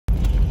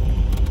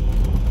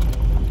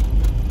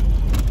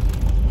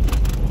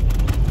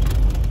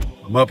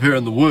I'm up here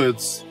in the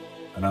woods,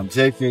 and I'm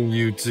taking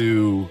you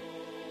to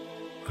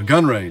a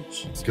gun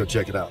range. Let's go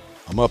check it out.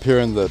 I'm up here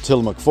in the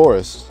Tillamook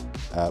Forest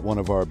at one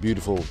of our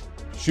beautiful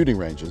shooting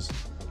ranges.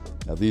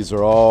 Now these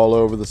are all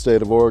over the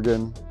state of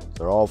Oregon.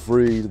 They're all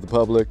free to the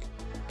public.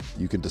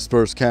 You can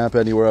disperse camp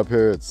anywhere up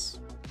here. It's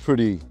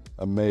pretty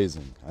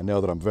amazing. I know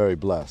that I'm very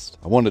blessed.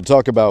 I wanted to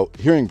talk about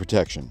hearing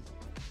protection.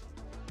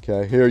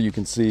 Okay, here you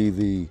can see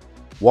the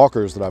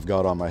walkers that I've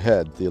got on my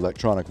head, the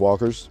electronic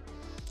walkers,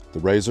 the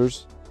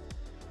razors.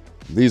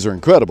 These are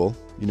incredible.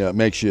 You know, it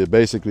makes you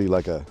basically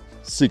like a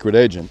secret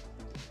agent.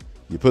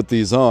 You put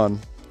these on,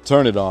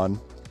 turn it on,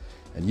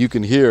 and you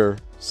can hear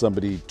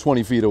somebody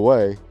 20 feet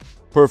away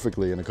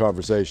perfectly in a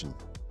conversation.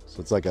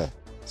 So it's like a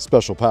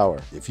special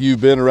power. If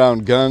you've been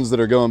around guns that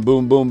are going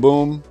boom, boom,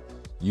 boom,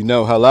 you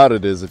know how loud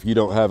it is. If you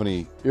don't have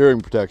any hearing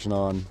protection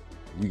on,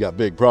 you got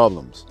big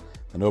problems.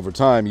 And over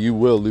time, you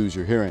will lose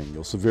your hearing.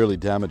 You'll severely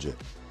damage it.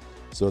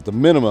 So at the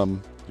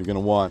minimum, you're gonna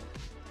want,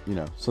 you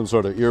know, some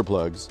sort of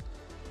earplugs.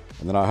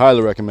 And then I highly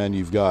recommend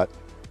you've got,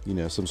 you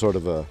know, some sort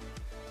of a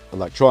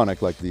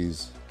electronic like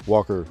these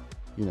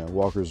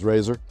Walker's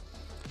razor.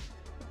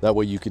 That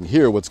way you can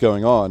hear what's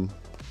going on,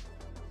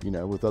 you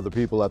know, with other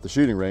people at the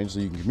shooting range so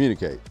you can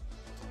communicate.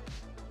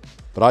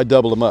 But I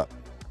double them up,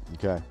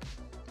 okay?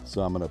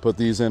 So I'm gonna put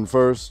these in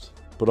first,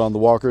 put on the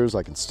walkers.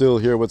 I can still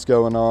hear what's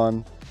going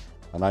on.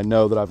 And I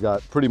know that I've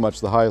got pretty much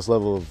the highest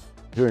level of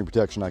hearing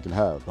protection I can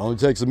have. It only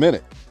takes a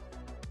minute,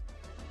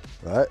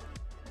 right?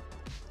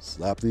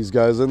 Slap these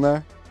guys in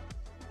there.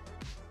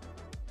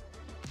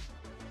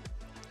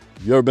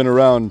 Have you ever been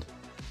around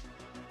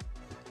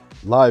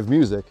live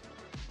music,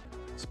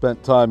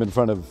 spent time in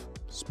front of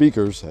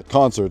speakers at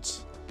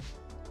concerts,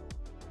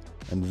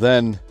 and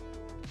then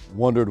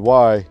wondered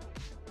why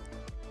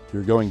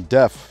you're going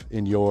deaf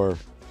in your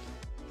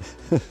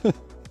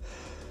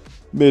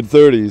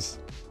mid-30s?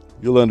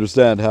 You'll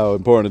understand how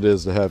important it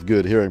is to have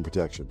good hearing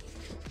protection.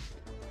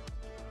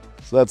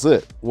 So that's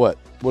it. What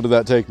did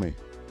that take me?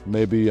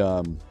 Maybe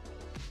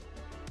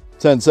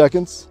 10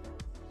 seconds,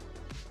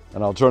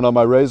 and I'll turn on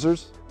my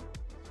razors,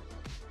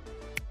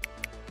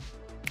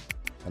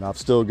 and I've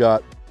still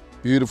got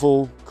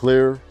beautiful,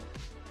 clear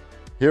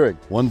hearing.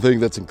 One thing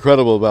that's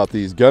incredible about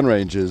these gun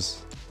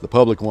ranges, the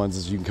public ones,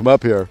 is you can come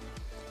up here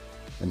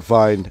and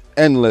find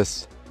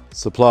endless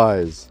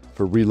supplies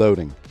for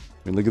reloading.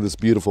 I mean, look at this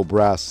beautiful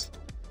brass,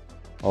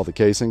 all the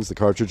casings, the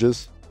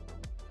cartridges.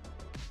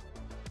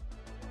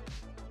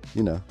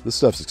 You know, this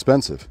stuff's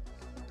expensive.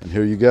 And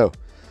here you go.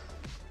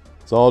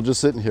 It's all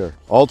just sitting here.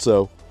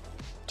 Also,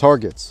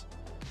 targets.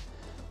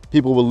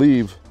 People will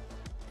leave,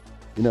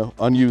 you know,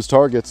 unused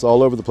targets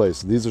all over the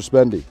place. These are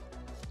spendy,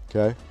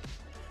 okay?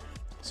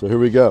 So here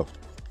we go.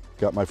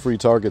 Got my free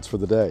targets for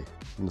the day.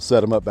 I'm gonna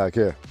set them up back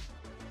here.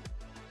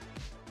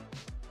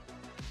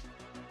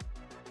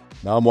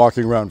 Now I'm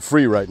walking around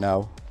free right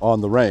now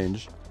on the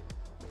range.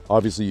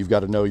 Obviously, you've got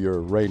to know your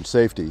range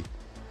safety.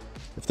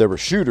 If there were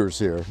shooters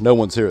here, no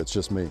one's here, it's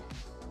just me.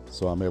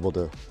 So I'm able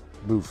to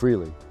move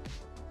freely.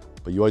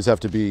 But you always have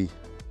to be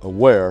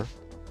aware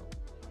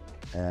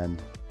and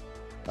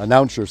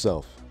announce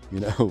yourself,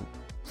 you know.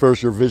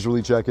 First, you're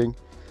visually checking.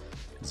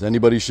 Is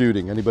anybody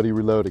shooting? Anybody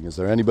reloading? Is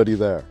there anybody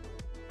there?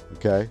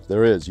 Okay,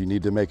 there is. You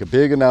need to make a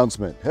big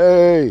announcement.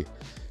 Hey,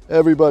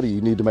 everybody,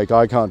 you need to make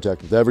eye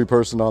contact with every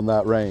person on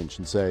that range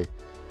and say,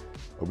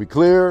 are we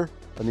clear?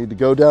 I need to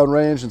go down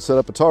range and set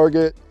up a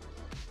target.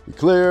 We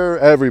clear?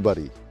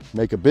 Everybody.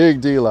 Make a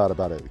big deal out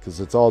about it because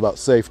it's all about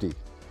safety.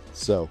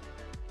 So,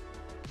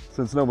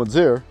 since no one's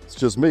here, it's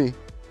just me,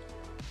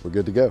 we're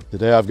good to go.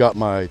 Today I've got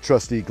my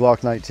trusty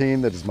Glock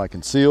 19 that is my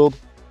concealed.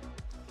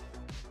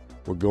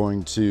 We're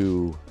going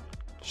to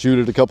shoot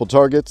at a couple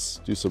targets,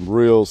 do some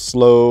real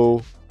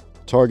slow,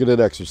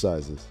 targeted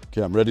exercises.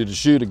 Okay, I'm ready to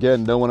shoot.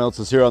 Again, no one else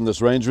is here on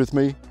this range with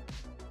me,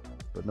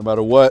 but no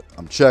matter what,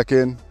 I'm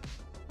checking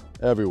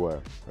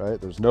everywhere,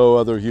 right? There's no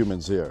other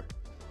humans here.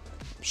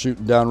 I'm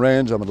shooting down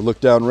range. I'm gonna look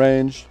down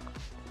range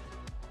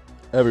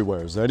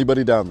everywhere. Is there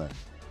anybody down there?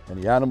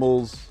 Any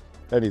animals?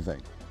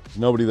 Anything? There's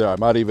nobody there. I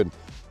might even,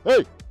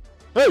 hey,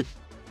 hey,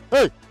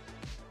 hey.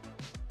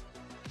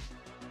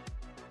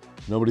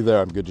 Nobody there,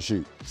 I'm good to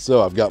shoot.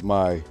 So I've got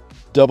my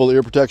double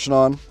ear protection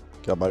on,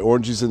 got my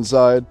oranges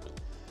inside,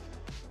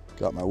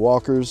 got my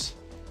walkers,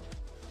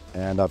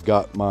 and I've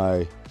got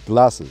my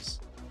glasses.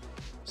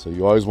 So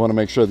you always want to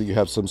make sure that you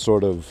have some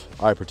sort of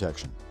eye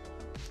protection.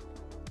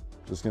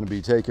 Just going to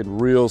be taking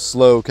real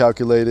slow,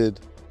 calculated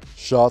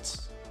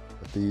shots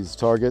at these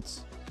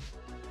targets,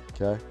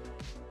 okay?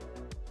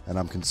 And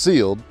I'm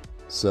concealed,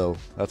 so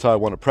that's how I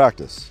want to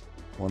practice.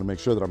 I want to make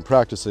sure that I'm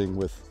practicing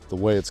with the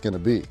way it's going to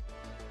be.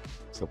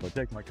 So if I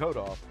take my coat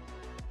off,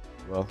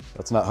 well,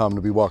 that's not how I'm going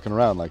to be walking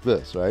around like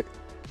this, right?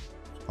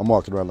 I'm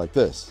walking around like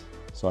this.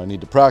 So I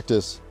need to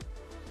practice,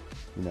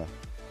 you know,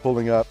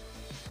 pulling up,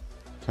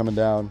 coming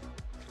down,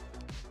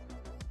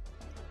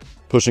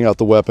 pushing out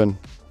the weapon,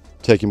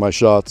 taking my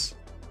shots,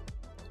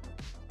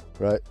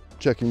 right?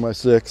 Checking my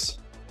six,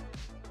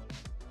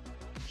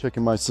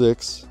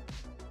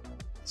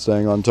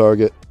 staying on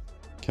target,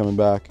 coming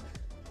back,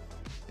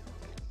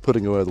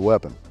 putting away the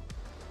weapon.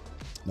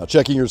 Now,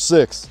 checking your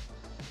 6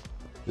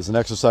 is an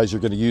exercise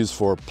you're going to use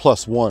for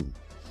 +1.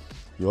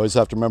 You always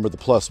have to remember the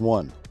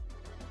 +1.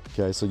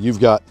 Okay, so you've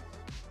got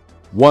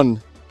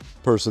one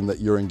person that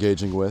you're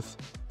engaging with,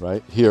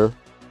 right? Here,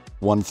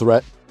 one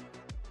threat.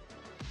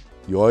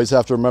 You always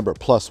have to remember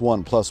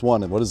 +1,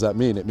 +1. And what does that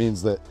mean? It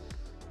means that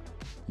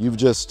you've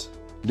just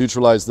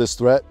neutralized this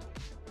threat,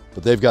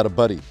 but they've got a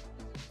buddy.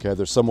 Okay,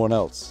 there's someone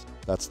else.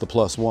 That's the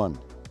 +1.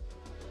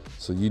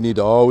 So you need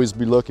to always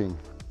be looking,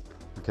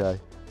 okay?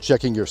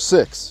 Checking your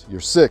 6. Your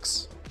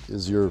 6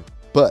 is your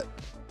butt,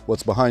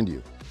 what's behind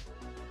you,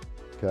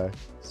 okay?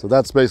 So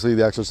that's basically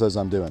the exercise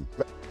I'm doing.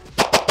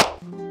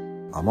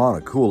 I'm on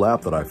a cool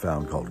app that I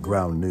found called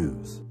Ground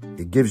News.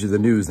 It gives you the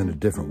news in a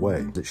different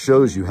way. It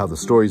shows you how the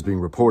story is being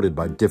reported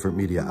by different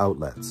media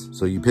outlets.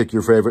 So you pick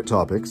your favorite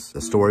topics,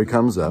 a story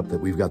comes up that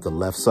we've got the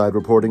left side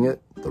reporting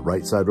it, the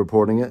right side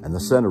reporting it, and the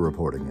center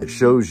reporting it. It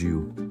shows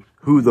you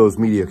who those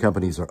media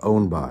companies are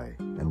owned by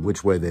and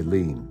which way they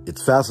lean.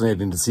 It's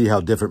fascinating to see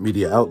how different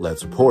media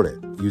outlets report it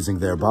using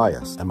their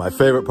bias. And my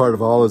favorite part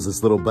of all is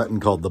this little button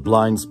called the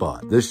blind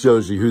spot. This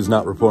shows you who's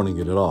not reporting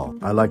it at all.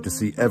 I like to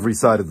see every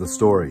side of the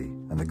story,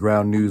 and the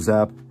Ground News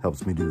app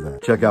helps me do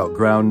that. Check out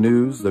Ground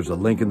News. There's a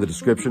link in the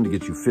description to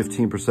get you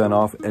 15%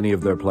 off any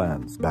of their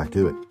plans. Back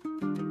to it.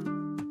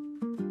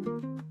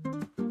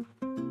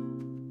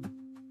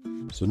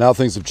 So now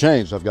things have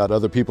changed. I've got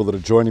other people that are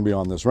joining me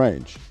on this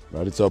range,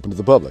 right? It's open to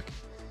the public.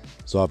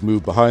 So I've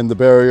moved behind the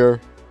barrier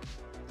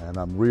and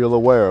I'm real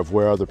aware of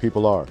where other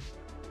people are.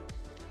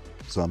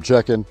 So I'm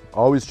checking,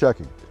 always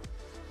checking.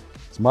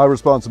 It's my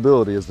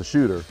responsibility as the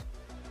shooter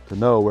to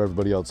know where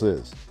everybody else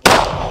is.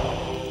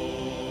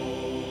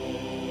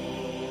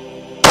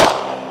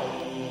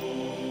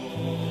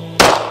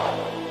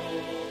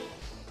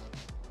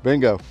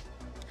 Bingo.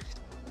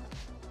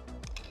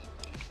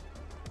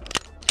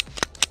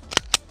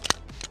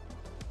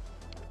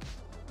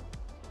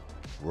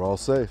 We're all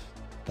safe.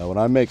 Now when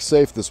I make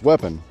safe this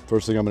weapon,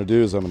 first thing I'm gonna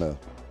do is I'm gonna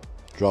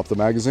drop the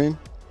magazine,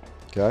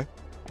 okay?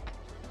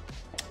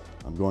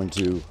 I'm going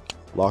to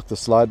lock the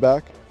slide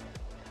back.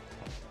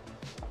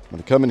 I'm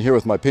gonna come in here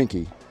with my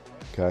pinky,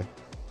 okay?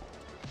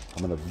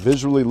 I'm gonna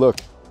visually look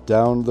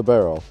down the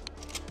barrel.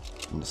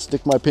 I'm gonna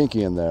stick my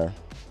pinky in there,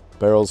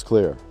 barrel's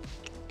clear,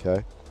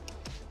 okay?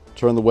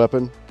 Turn the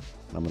weapon,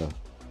 and I'm gonna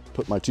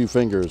put my 2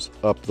 fingers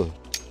up the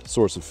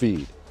source of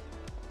feed.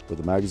 Where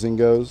the magazine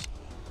goes,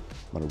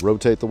 I'm gonna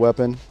rotate the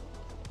weapon,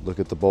 look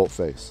at the bolt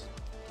face.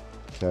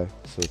 Okay,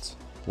 so it's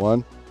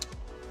 1,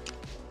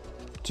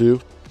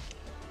 2,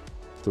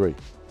 3.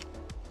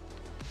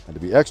 And to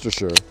be extra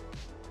sure,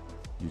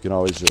 you can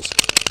always just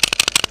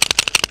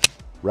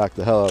rack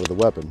the hell out of the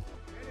weapon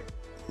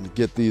and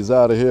get these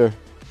out of here.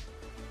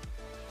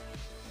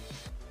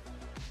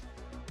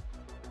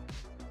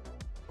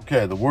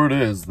 Okay, the word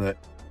is that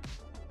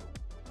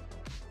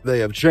they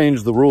have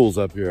changed the rules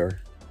up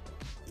here.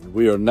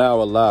 We are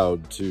now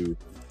allowed to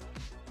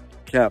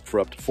camp for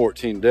up to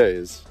 14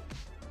 days.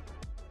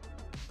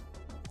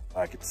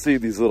 I can see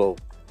these little,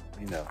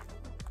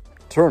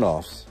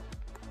 turnoffs.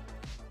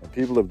 And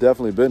people have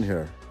definitely been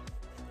here.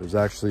 There's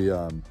actually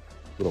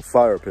little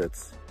fire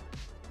pits.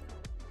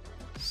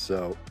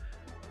 So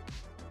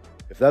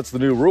if that's the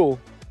new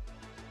rule,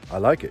 I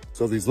like it.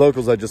 So these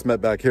locals I just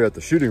met back here at the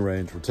shooting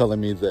range were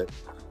telling me that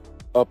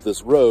up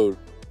this road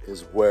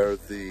is where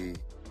the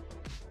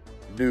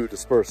new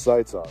dispersed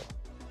sites are.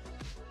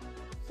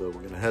 So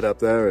we're gonna head up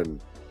there and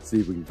see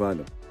if we can find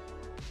them.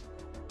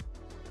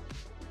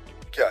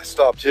 Okay, I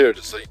stopped here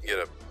just so you can get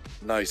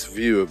a nice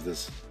view of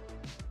this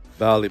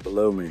valley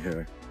below me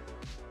here.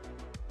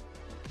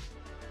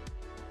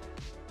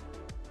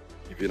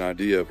 Give you an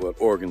idea of what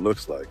Oregon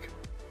looks like.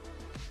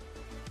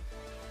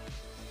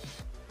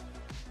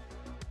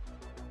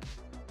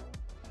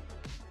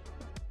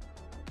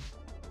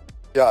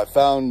 Yeah, I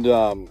found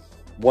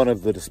one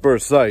of the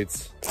dispersed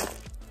sites,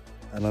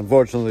 and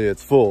unfortunately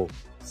it's full.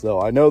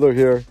 So I know they're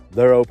here,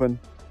 they're open.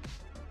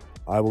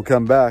 I will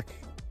come back.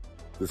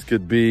 This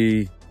could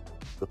be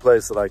the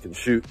place that I can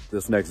shoot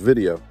this next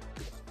video.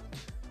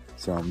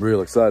 So I'm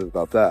real excited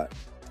about that.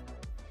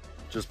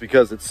 Just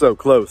because it's so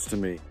close to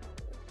me.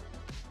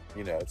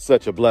 It's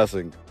such a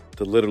blessing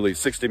to literally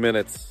 60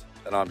 minutes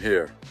and I'm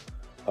here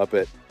up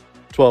at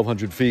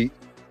 1,200 feet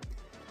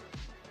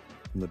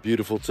in the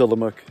beautiful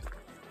Tillamook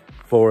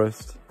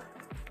forest.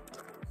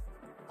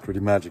 Pretty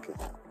magical.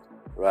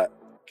 Right,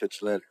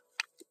 catch you later.